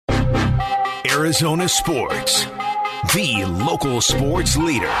Arizona sports. The local sports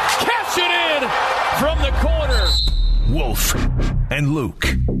leader. Catch it in from the corner. Wolf and Luke.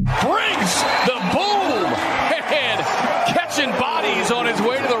 Brings the boom. And catching bodies on his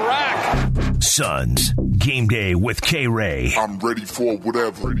way to the rack. Suns. Game day with K-Ray. I'm ready for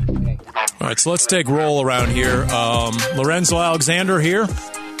whatever. All right, so let's take roll around here. Lorenzo Alexander here.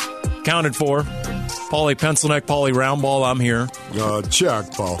 Counted for. Paulie Pencilneck, Paulie Roundball, I'm here.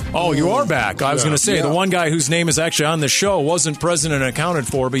 Check, Paul. Oh, you are back. I was going to say, the one guy whose name is actually on the show wasn't present and accounted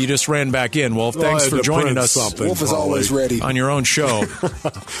for, but you just ran back in. Well, thanks for joining us. Wolf is always ready. On your own show.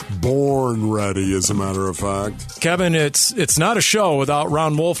 Born ready, as a matter of fact. Kevin, it's not a show without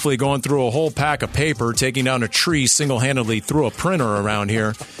Ron Wolfley going through a whole pack of paper, taking down a tree single-handedly through a printer around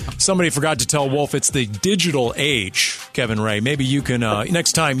here. Somebody forgot to tell Wolf it's the digital age, Kevin Ray. Maybe you can,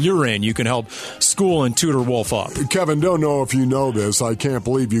 next time you're in, you can help school and tutor Wolf up. Kevin, don't know if you know this. I can't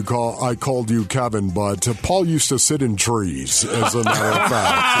believe I called you Kevin, but Paul used to sit in trees, as a matter of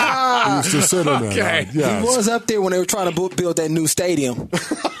fact. He used to sit in it. Yes. He was up there when they were trying to build that new stadium.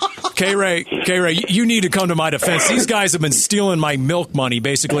 K-Ray, you need to come to my defense. These guys have been stealing my milk money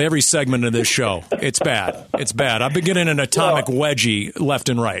basically every segment of this show. It's bad. I've been getting an atomic wedgie left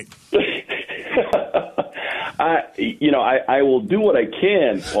and right. I will do what I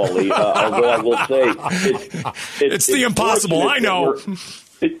can, Paulie, although I will say it's the impossible. I know.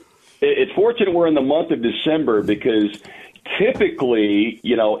 It's fortunate we're in the month of December because typically,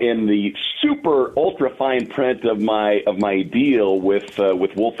 in the super ultra fine print of my deal with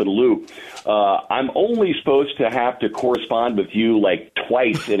Wolf and Luke, I'm only supposed to have to correspond with you like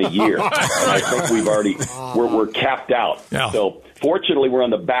twice in a year. And I think we're capped out. Yeah. So fortunately, we're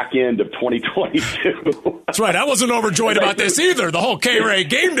on the back end of 2022. That's right. I wasn't overjoyed about this either. The whole K-Ray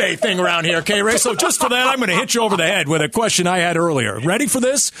game day thing around here, K-Ray. So just for that, I'm going to hit you over the head with a question I had earlier. Ready for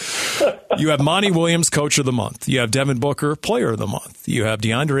this? You have Monty Williams, Coach of the Month. You have Devin Booker, Player of the Month. You have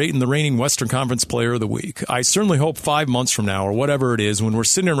DeAndre Ayton, the reigning Western Conference Player of the Week. I certainly hope 5 months from now or whatever it is, when we're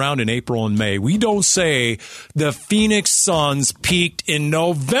sitting around in April and May, we don't say the Phoenix Suns peaked in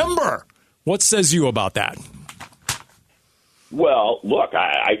November. What says you about that? Well, look,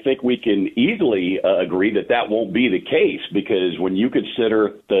 I think we can easily agree that won't be the case because when you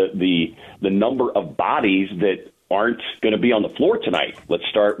consider the number of bodies that aren't going to be on the floor tonight, let's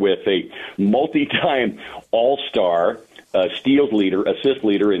start with a multi-time All-Star steals leader, assist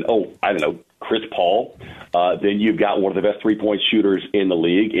leader in, Chris Paul. Then you've got one of the best three-point shooters in the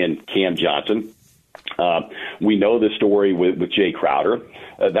league in Cam Johnson. We know the story with Jay Crowder.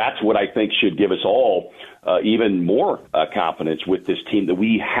 That's what I think should give us all even more confidence with this team that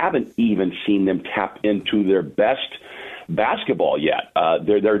we haven't even seen them tap into their best basketball yet.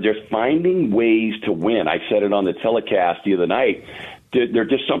 They're just finding ways to win. I said it on the telecast the other night. They're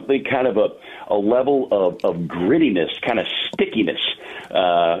just something kind of a level of grittiness, kind of stickiness.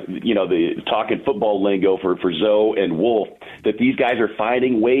 The talking football lingo for Zoe and Wolf, that these guys are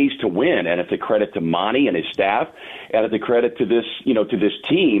finding ways to win, and it's a credit to Monty and his staff, and it's a credit to this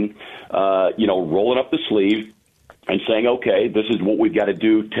team, rolling up the sleeve and saying, okay, this is what we've got to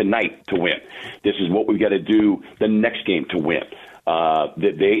do tonight to win. This is what we've got to do the next game to win.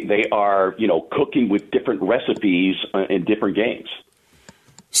 They are cooking with different recipes in different games.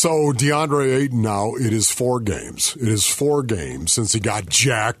 So DeAndre Ayton now, it is 4 games. It is 4 games since he got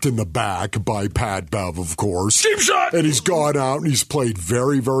jacked in the back by Pat Bev, of course. Cheap shot! And he's gone out and he's played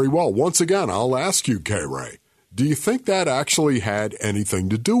very, very well. Once again, I'll ask you, K-Ray, do you think that actually had anything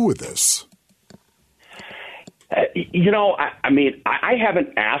to do with this? I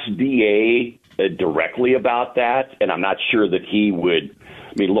haven't asked DA directly about that, and I'm not sure that he would.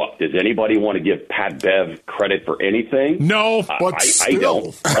 I mean, look, does anybody want to give Pat Bev credit for anything? No, but I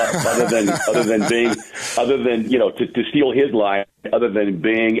don't. Other than to steal his line, other than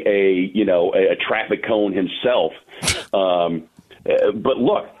being a traffic cone himself. But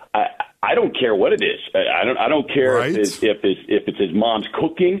look, I don't care what it is. I don't care right. if it's his mom's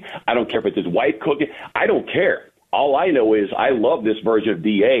cooking. I don't care if it's his wife cooking. I don't care. All I know is I love this version of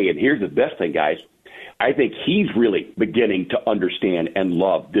DA, and here's the best thing, guys. I think he's really beginning to understand and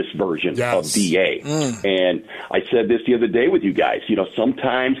love this version of DA. And I said this the other day with you guys.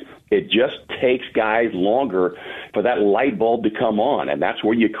 Sometimes it just takes guys longer for that light bulb to come on, and that's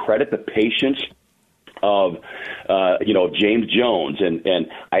where you credit the patience of James Jones. And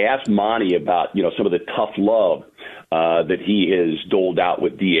I asked Monty about some of the tough love that he has doled out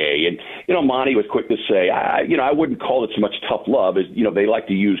with DA. And, Monty was quick to say, I wouldn't call it so much tough love as, they like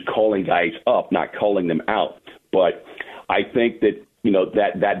to use calling guys up, not calling them out. But I think that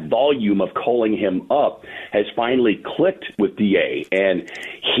that volume of calling him up has finally clicked with DA, and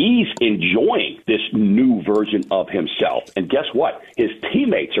he's enjoying this new version of himself. And guess what? His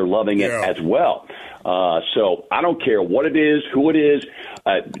teammates are loving it as well. So I don't care what it is, who it is,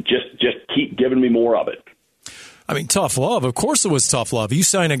 just keep giving me more of it. I mean, tough love. Of course it was tough love. You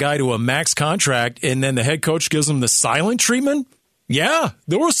sign a guy to a max contract, and then the head coach gives him the silent treatment? Yeah,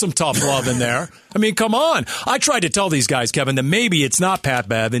 there was some tough love in there. I mean, come on. I tried to tell these guys, Kevin, that maybe it's not Pat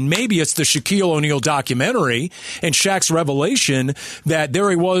Bev, and maybe it's the Shaquille O'Neal documentary and Shaq's revelation that there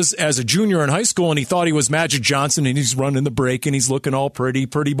he was as a junior in high school, and he thought he was Magic Johnson, and he's running the break, and he's looking all pretty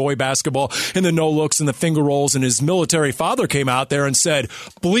boy basketball, and the no-looks and the finger rolls, and his military father came out there and said,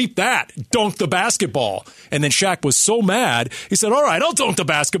 bleep that, dunk the basketball. And then Shaq was so mad, he said, all right, I'll dunk the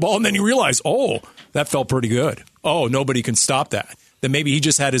basketball, and then he realized, oh, that felt pretty good. Oh, nobody can stop that. Then maybe he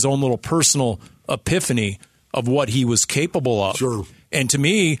just had his own little personal epiphany of what he was capable of. Sure. And to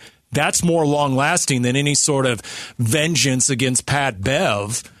me, that's more long-lasting than any sort of vengeance against Pat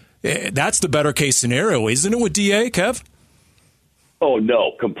Bev. That's the better case scenario, isn't it, with DA, Kev? Oh,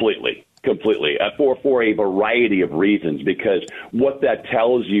 no, completely. For a variety of reasons, because what that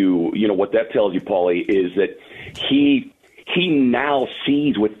tells you, Paulie, is that he now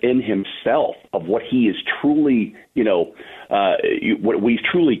sees within himself of what he is truly, what he's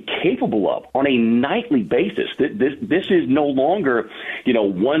truly capable of on a nightly basis. This is no longer,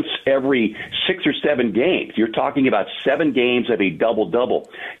 once every 6 or 7 games. You're talking about 7 games of a double-double.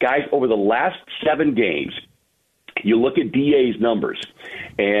 Guys, over the last 7 games, you look at DA's numbers,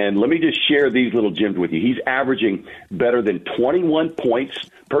 and let me just share these little gems with you. He's averaging better than 21 points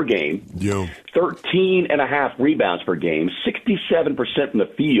per game, 13.5 rebounds per game, 67% from the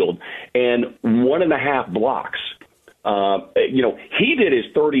field, and 1.5 blocks. He did his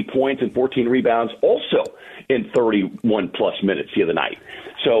 30 points and 14 rebounds also in 31-plus minutes the other night.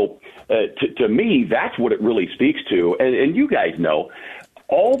 So to me, that's what it really speaks to. And you guys know,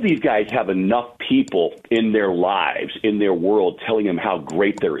 all these guys have enough people in their lives, in their world, telling them how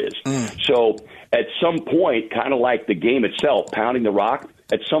great there is. So at some point, kind of like the game itself, pounding the rock,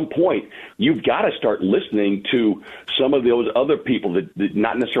 at some point, you've got to start listening to some of those other people, that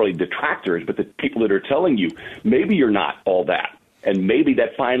not necessarily detractors, but the people that are telling you maybe you're not all that. And maybe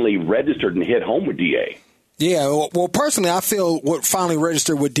that finally registered and hit home with DA. Yeah, well, personally, I feel what finally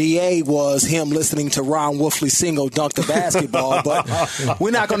registered with DA was him listening to Ron Wolfley single dunk the basketball, but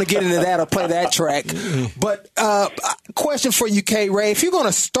we're not going to get into that or play that track. But question for you, K-Ray, if you're going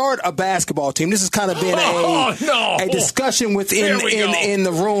to start a basketball team, this has kind of been a discussion within in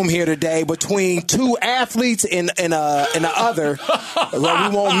the room here today between two athletes and the other,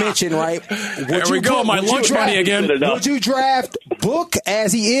 we won't mention, right? There we go, my lunch money again. Would you draft Book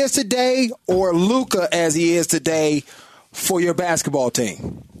as he is today or Luka as he is today for your basketball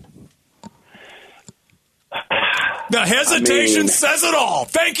team? The hesitation says it all.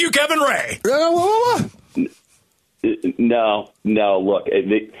 Thank you, Kevin Ray. No. Look,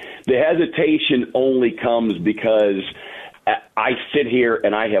 the hesitation only comes because I sit here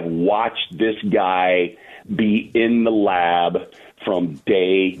and I have watched this guy be in the lab from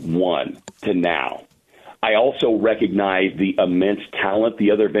day one to now. I also recognize the immense talent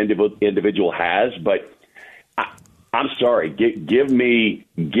the other individual has, but I'm sorry. Give me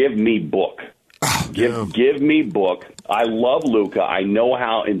Book. Give me Book. I love Luka. I know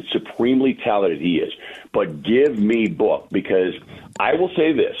how supremely talented he is, but give me Book, because I will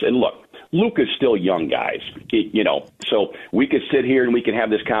say this. And look, Luka's still young, guys. So we could sit here and we can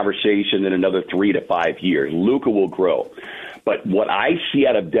have this conversation in another 3 to 5 years. Luka will grow. But what I see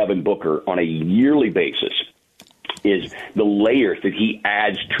out of Devin Booker on a yearly basis is the layers that he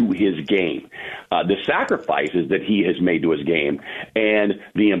adds to his game, the sacrifices that he has made to his game, and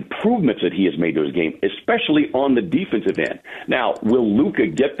the improvements that he has made to his game, especially on the defensive end. Now, will Luka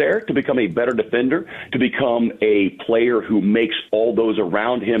get there to become a better defender, to become a player who makes all those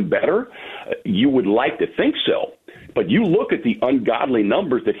around him better? You would like to think so. But you look at the ungodly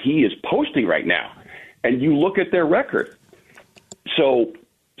numbers that he is posting right now, and you look at their record. So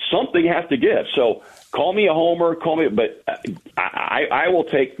something has to give. So call me a homer, but I will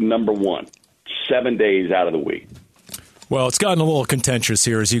take number one, 7 days out of the week. Well, it's gotten a little contentious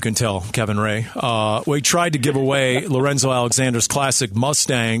here, as you can tell, Kevin Ray. We tried to give away Lorenzo Alexander's classic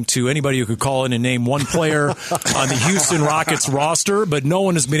Mustang to anybody who could call in and name one player on the Houston Rockets roster, but no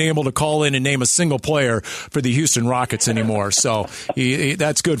one has been able to call in and name a single player for the Houston Rockets anymore. So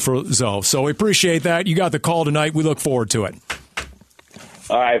that's good for Zoe. So we appreciate that. You got the call tonight. We look forward to it.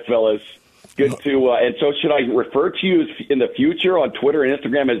 All right, fellas. Good to, and so should I refer to you in the future on Twitter and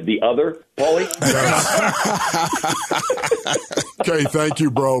Instagram as the other, Paulie? Okay, thank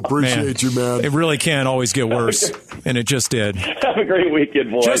you, bro. Appreciate you, man. It really can always get worse, and it just did. Have a great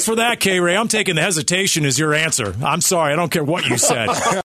weekend, boys. Just for that, K-Ray, I'm taking the hesitation as your answer. I'm sorry. I don't care what you said.